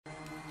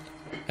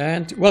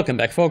And welcome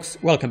back, folks.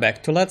 Welcome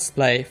back to Let's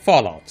Play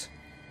Fallout.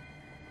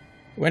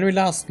 When we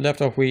last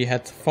left off, we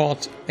had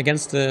fought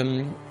against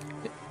the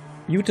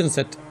mutants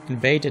that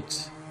invaded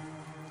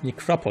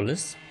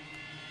Necropolis.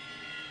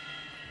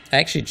 I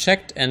actually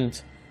checked, and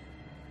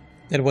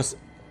that was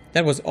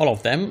all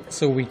of them,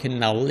 so we can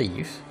now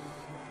leave.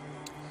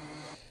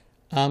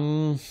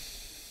 So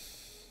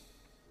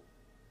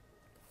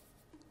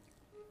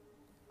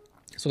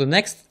the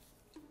next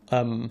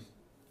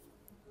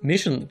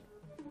mission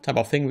type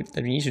of thing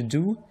that we need to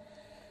do,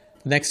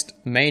 the next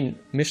main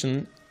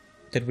mission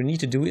that we need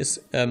to do is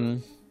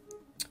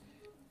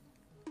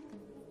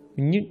we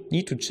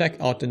need to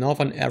check out the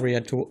northern area,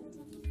 to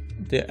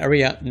the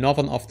area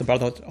northern of the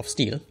Brotherhood of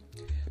Steel.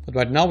 But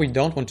right now we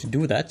don't want to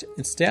do that.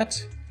 Instead,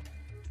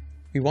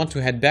 we want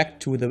to head back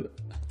to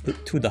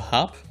the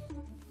hub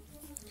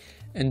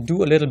and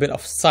do a little bit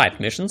of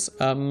side missions.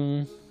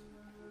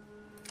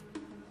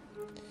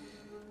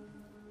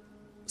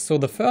 So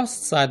the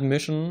first side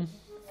mission,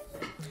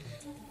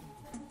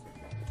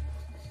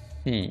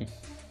 I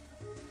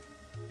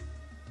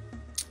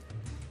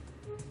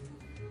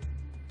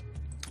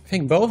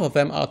think both of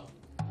them are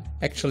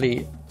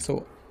actually,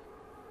 so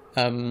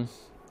one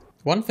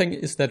thing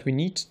is that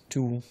we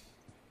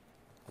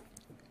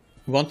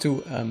want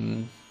to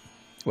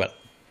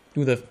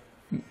do the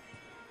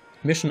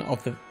mission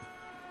of the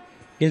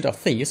Guild of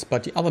Thieves,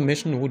 but the other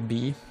mission would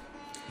be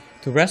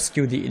to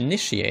rescue the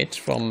Initiate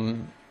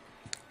from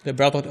the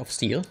Brotherhood of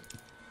Steel.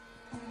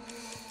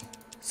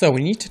 So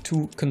we need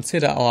to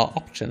consider our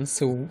options.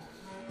 So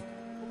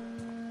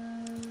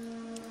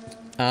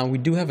we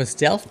do have a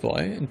stealth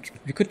boy, and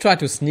we could try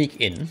to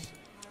sneak in.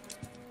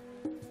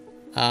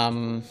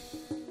 But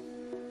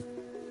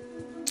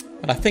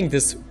I think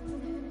this,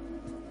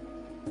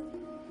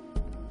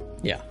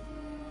 yeah,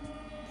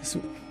 this,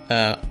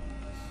 well,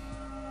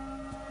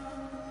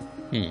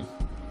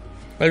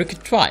 we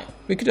could try.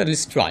 We could at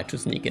least try to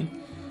sneak in.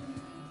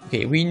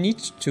 Okay, we need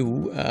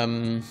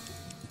to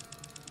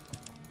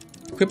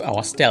equip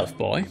our stealth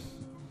boy.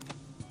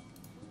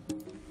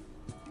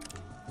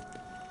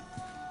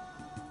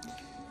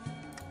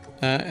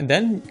 And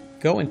then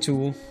go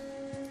into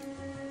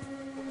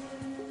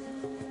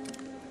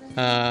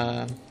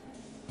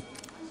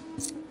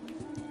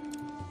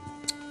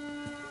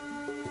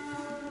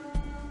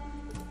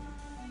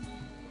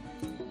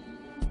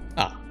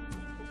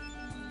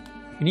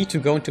we need to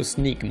go into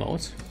sneak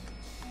mode.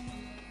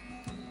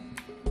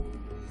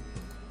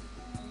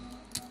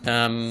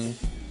 And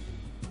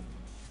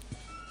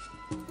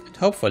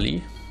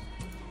hopefully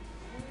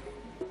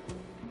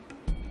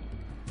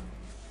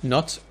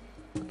not.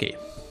 Okay.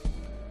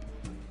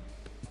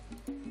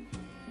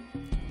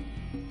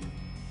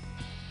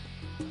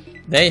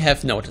 They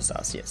have noticed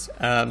us, yes.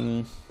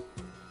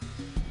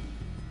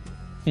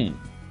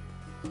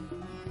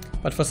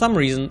 But for some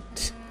reason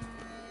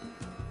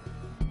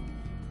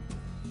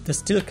this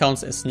still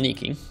counts as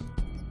sneaking.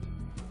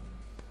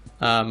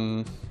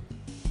 We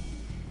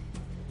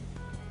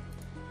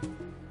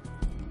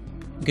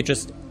could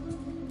just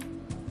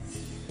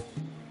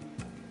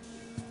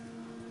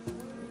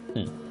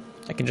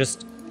I can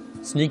just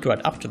sneak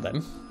right up to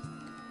them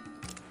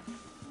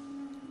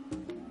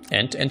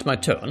and end my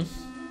turn.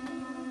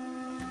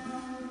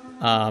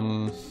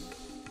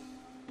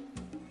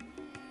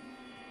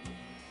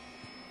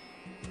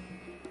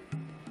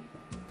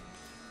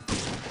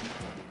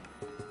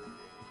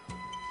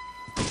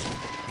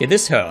 Okay,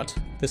 this hurt.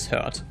 This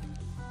hurt.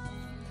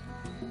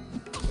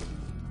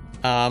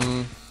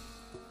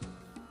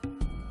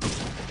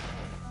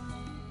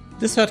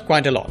 This hurt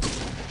quite a lot.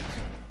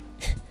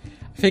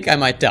 I think I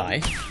might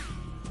die.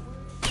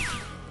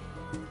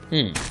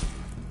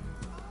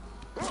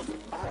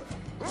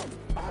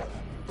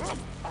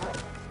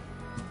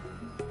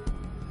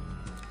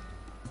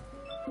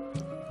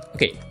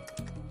 Okay.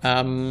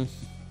 I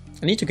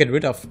need to get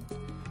rid of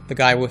the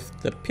guy with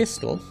the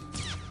pistol.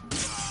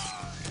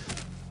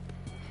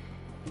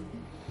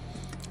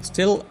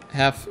 Still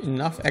have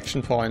enough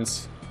action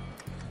points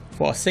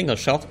for a single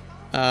shot.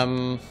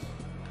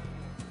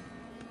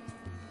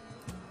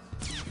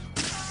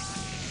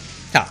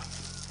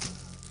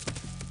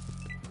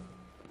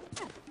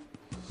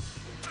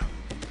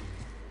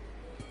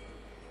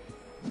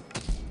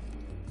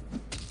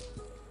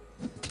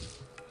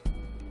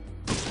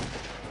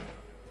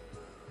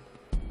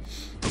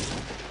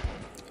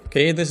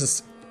 Okay, this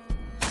is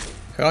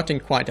hurting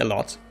quite a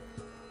lot.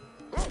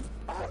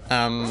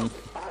 But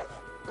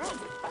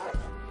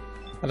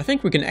I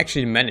think we can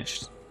actually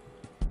manage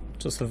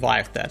to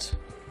survive that.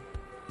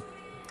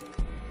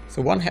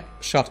 So one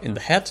shot in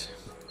the head.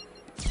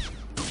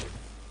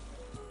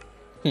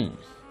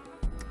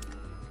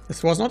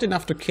 This was not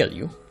enough to kill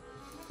you.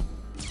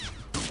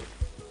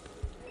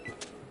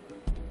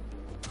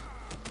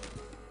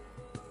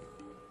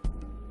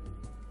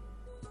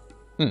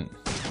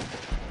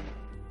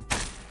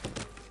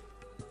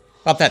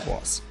 But that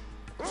was.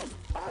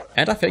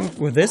 And I think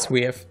with this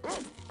we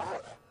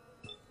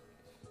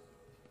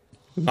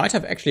might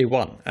have actually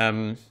won.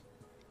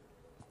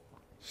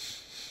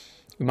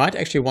 We might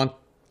actually want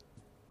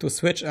to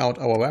switch out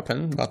our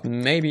weapon, but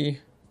maybe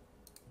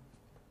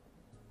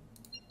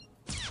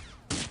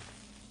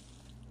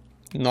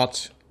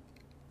not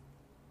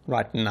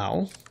right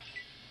now.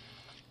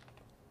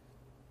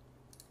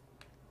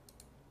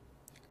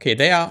 Okay,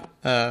 they are...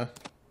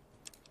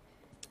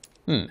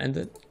 and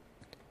the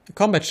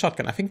combat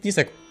shotgun. I think these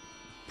are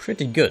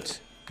pretty good,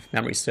 if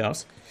memory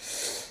serves.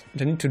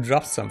 I need to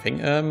drop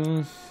something.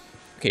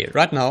 Okay,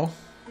 right now...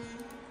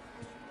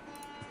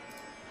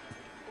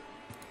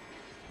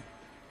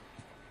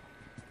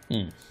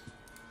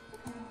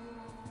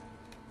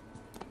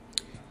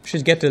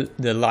 Should get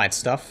the light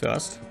stuff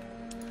first.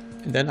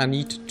 And then I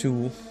need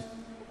to...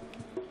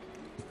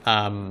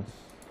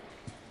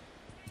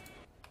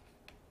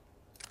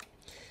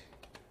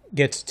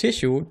 get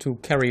tissue to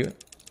carry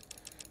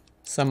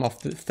some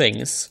of the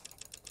things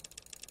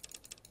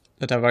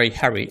that are very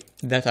heavy,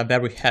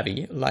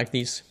 like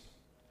these.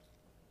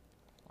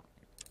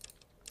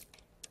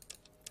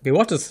 Okay,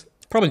 what is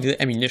probably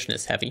the ammunition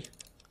is heavy.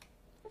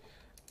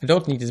 I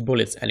don't need these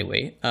bullets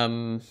anyway.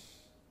 But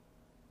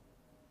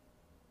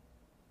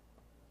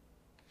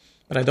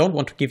I don't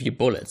want to give you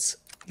bullets.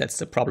 That's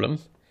the problem,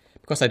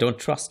 because I don't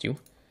trust you.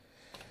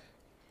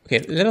 Okay,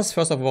 let us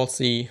first of all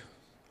see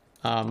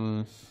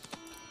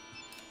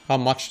how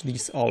much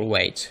these all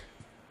weight.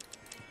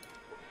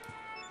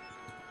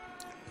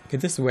 Okay,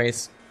 this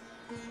weighs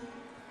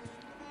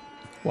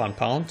 1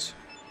 pound.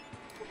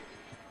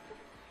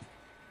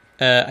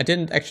 I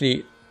didn't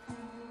actually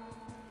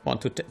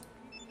want to...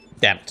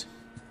 Damn it.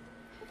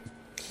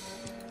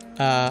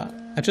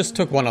 I just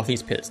took one of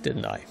these pills,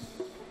 didn't I?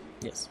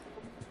 Yes.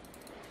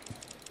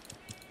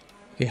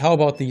 Okay, how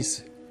about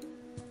these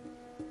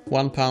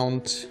 1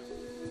 pound?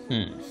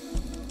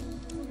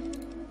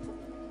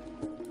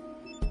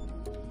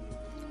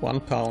 1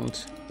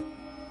 pound.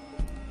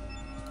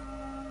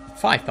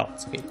 5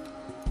 pounds, okay.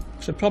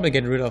 Should probably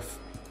get rid of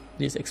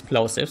these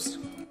explosives.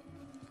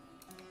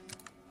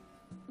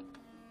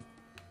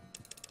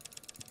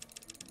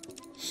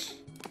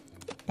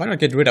 Why not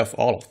get rid of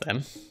all of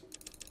them?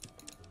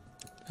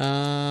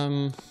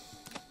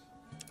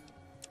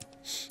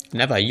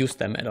 Never used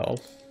them at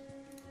all.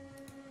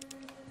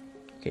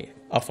 Okay,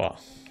 offer.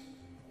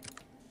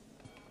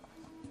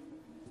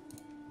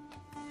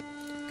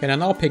 Can I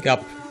now pick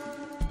up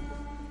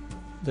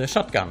the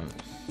shotgun?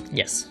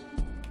 Yes.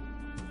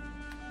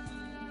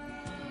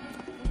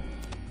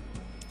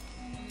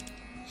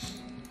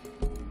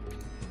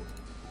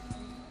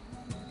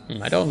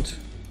 I don't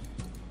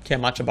care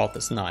much about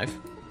this knife.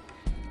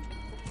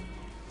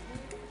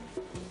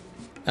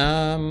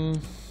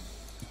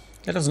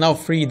 Let us now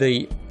free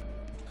the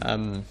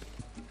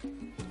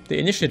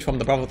initiate from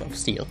the Brotherhood of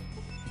Steel.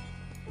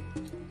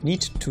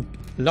 Need to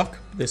lock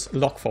this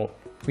lock for...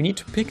 We need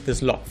to pick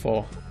this lock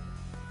for...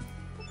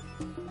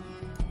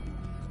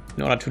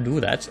 In order to do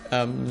that,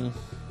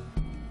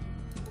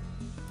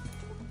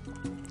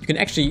 you can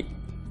actually,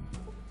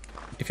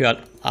 if you are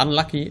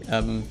unlucky,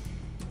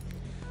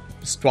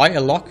 destroy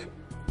a lock.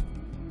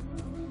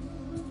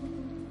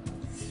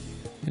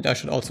 And I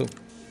should also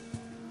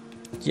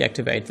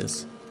deactivate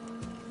this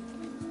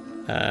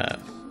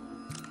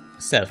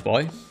stealth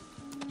boy.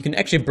 You can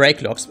actually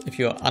break locks if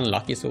you're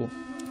unlucky, so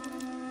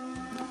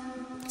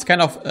it's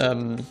kind of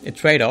a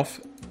trade-off.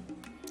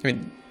 I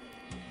mean,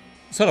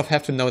 you sort of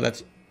have to know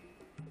that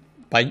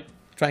by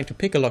trying to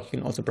pick a lock, you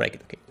can also break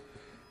it. Okay.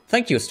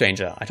 Thank you,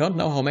 stranger. I don't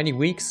know how many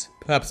weeks,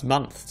 perhaps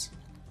months.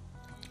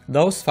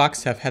 Those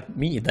fucks have had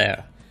me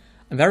there.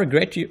 I'm very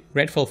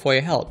grateful for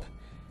your help.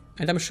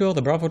 And I'm sure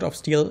the Brotherhood of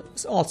Steel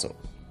is also.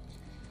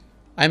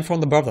 I'm from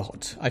the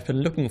Brotherhood. I've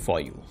been looking for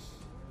you.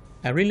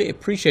 I really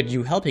appreciate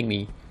you helping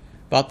me,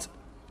 but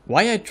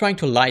why are you trying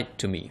to lie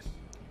to me?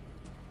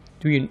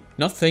 Do you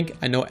not think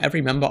I know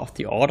every member of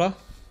the Order?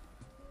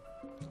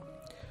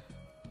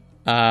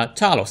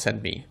 Tarlo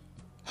sent me.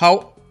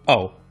 How?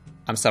 Oh,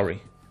 I'm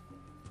sorry.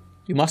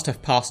 You must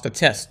have passed the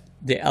test.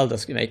 The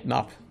elders made him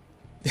up.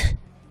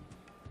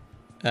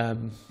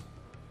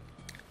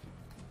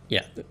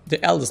 Yeah,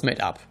 the elders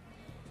made up.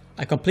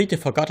 I completely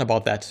forgot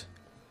about that.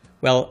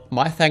 Well,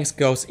 my thanks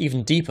goes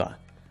even deeper.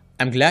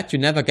 I'm glad you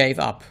never gave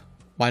up.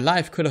 My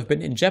life could have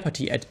been in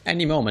jeopardy at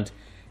any moment.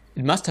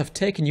 It must have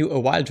taken you a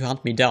while to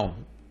hunt me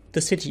down.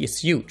 The city is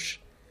huge.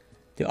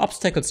 The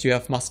obstacles you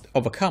have must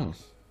overcome.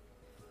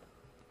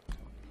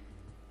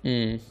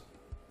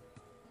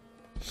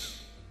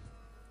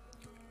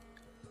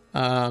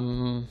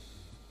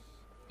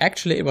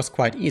 Actually, it was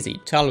quite easy.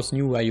 Talos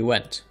knew where you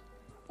went.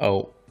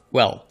 Oh,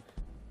 well,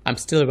 I'm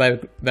still very,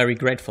 very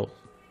grateful.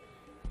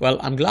 Well,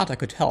 I'm glad I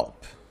could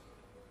help.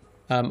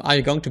 Are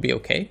you going to be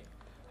okay?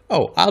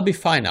 Oh, I'll be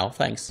fine now,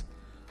 thanks.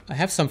 I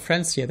have some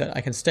friends here that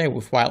I can stay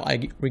with while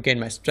I regain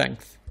my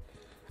strength.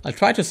 I'll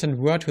try to send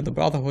word to the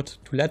Brotherhood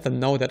to let them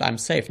know that I'm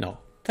safe now.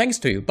 Thanks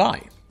to you,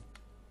 bye.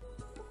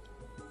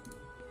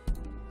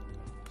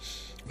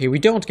 Okay, we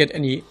don't get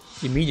any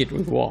immediate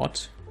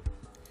reward.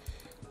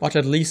 But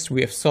at least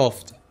we have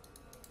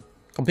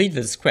completed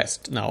this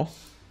quest now.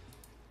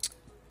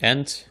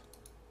 And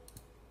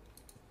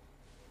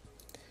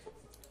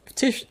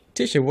if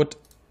Tisha would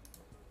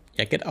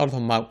Yeah, get out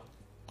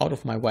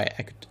of my way.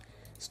 I could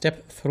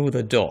step through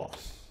the door.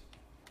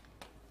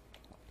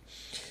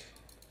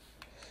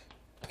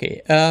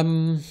 Okay,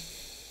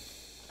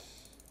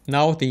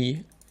 now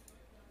the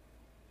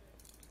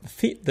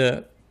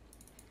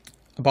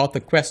about the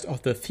quest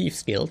of the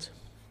Thieves Guild.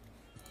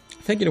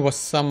 I think it was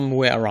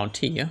somewhere around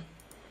here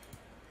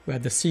where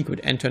the secret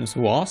entrance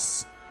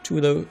was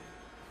to the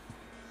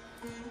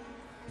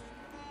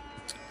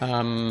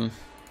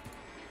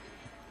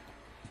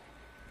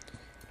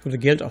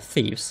Guild of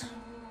Thieves.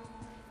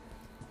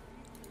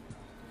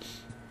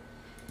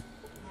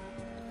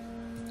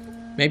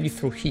 Maybe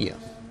through here.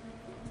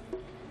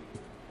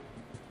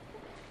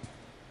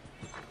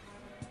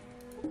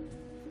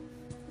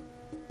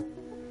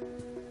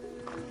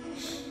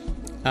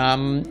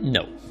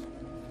 No.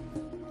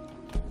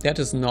 That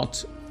is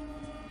not...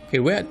 Okay,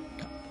 where...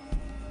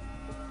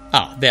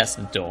 Ah, there's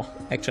the door,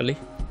 actually.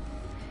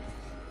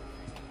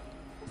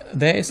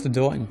 There is the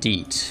door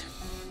indeed.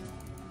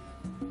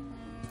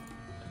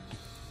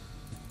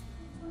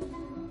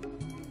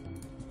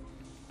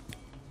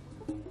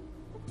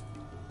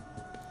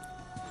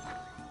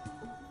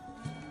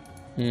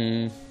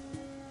 Do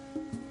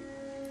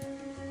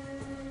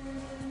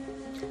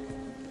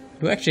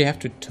I actually have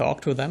to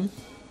talk to them?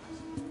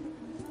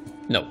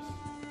 No.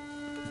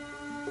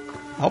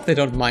 I hope they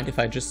don't mind if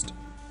I just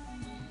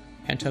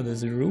enter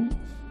this room.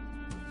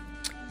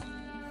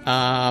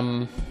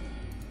 So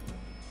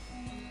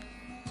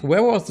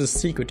where was the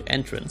secret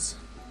entrance?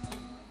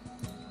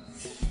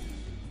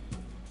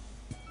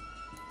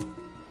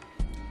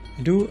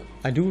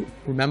 I do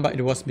remember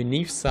it was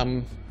beneath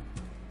some...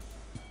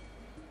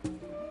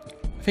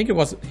 I think it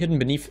was hidden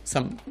beneath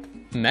some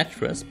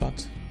mattress,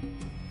 but...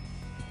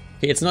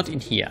 Okay, it's not in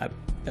here.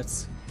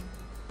 That's...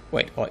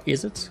 Wait, or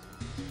is it?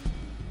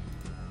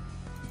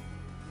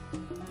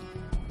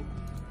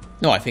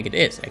 No, I think it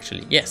is,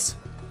 actually. Yes.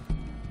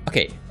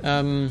 Okay,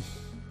 and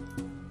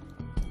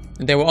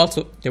there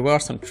were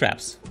some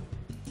traps.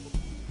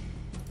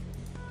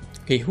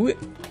 Okay, who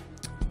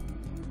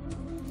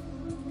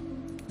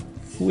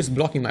is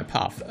blocking my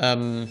path?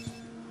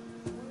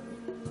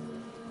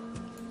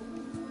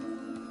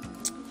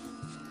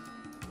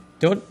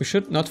 We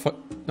should not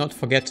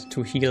forget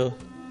to heal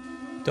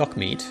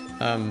Dogmeat.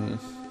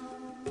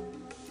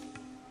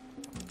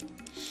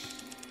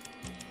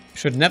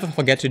 Should never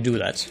forget to do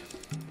that.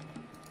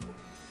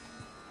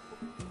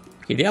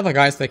 Okay, the other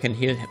guys, they can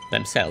heal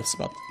themselves,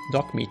 but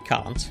Dogmeat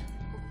can't.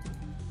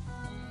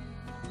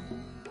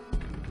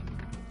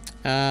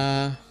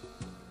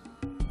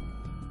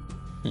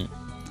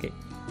 Okay.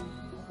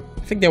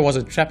 I think there was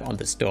a trap on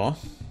this door.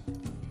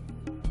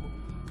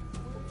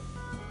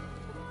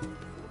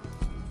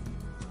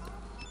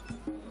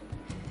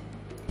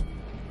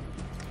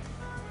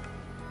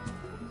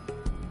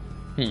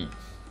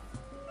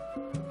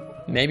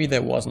 Maybe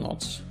there was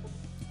not.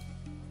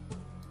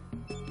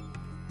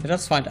 Let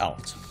us find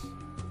out.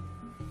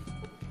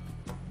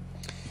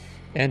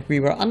 And we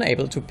were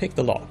unable to pick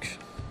the lock.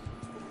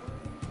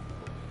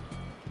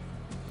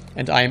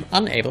 And I am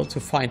unable to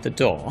find the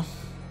door.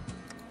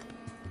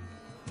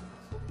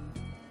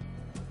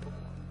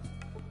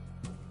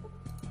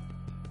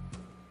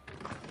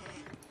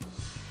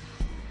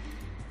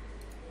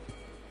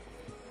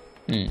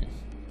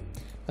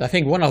 I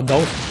think one of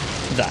those...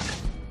 That.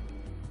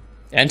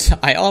 And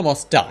I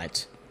almost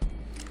died.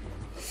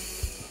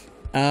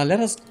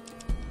 Let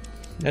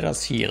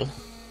us heal.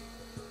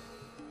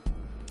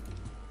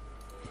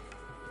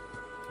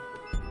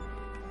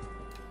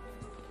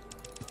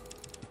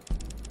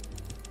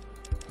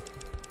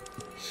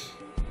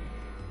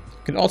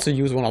 You can also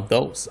use one of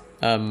those.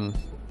 Well,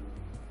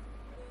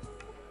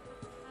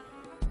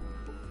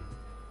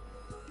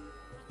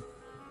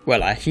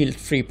 I healed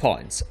 3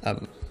 points.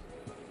 But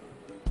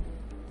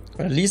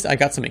at least I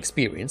got some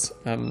experience.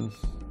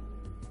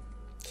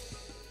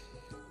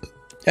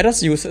 Let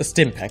us use a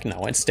stim pack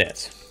now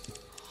instead.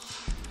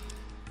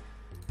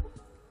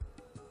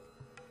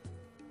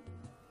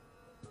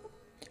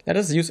 Let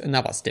us use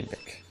another stim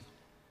pack.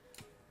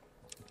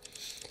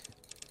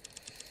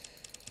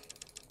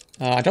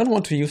 I don't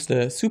want to use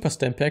the super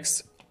stim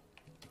packs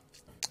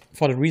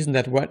for the reason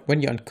that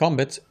when you're in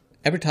combat,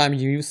 every time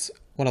you use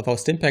one of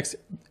those stim packs,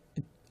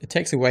 it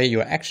takes away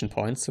your action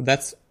points. So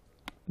that's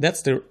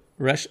the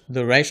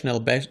rationale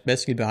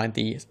basically behind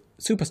the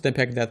super stim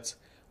pack, that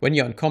when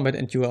you're in combat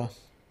and you are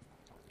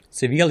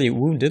severely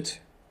wounded,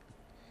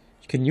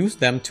 you can use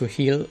them to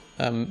heal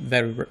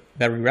very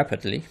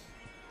rapidly.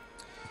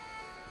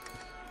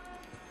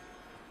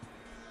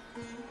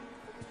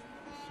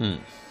 I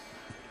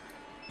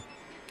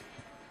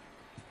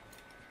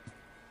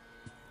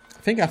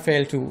think I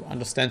failed to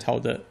understand how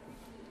the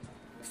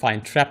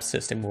find trap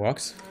system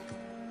works.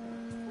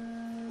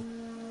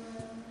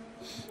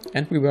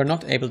 And we were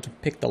not able to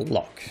pick the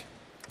lock.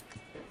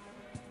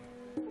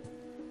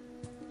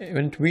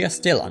 And we are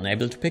still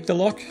unable to pick the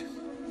lock.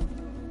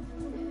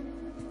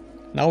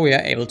 Now we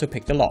are able to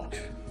pick the lock.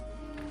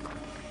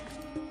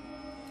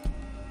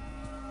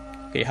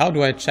 Okay, how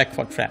do I check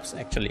for traps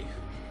actually?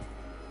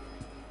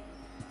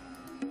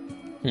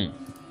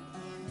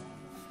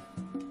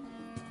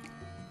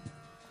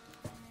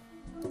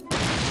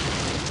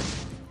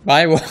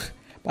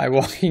 By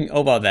walking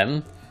over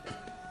them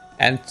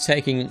and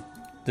taking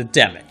the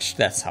damage.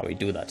 That's how we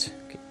do that.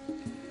 Okay.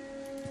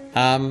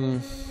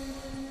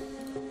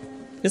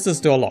 Is this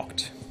door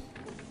locked?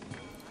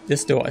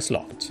 This door is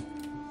locked.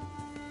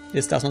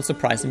 This does not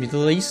surprise me the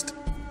least.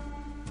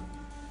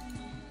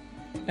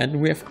 And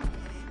we have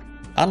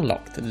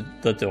unlocked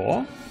the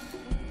door.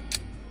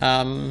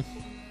 And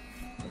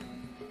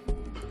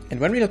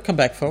when we come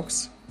back,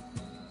 folks,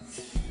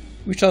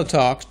 we shall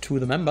talk to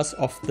the members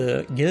of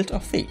the Guild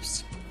of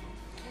Thieves.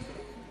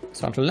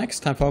 So until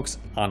next time, folks,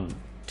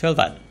 until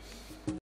then.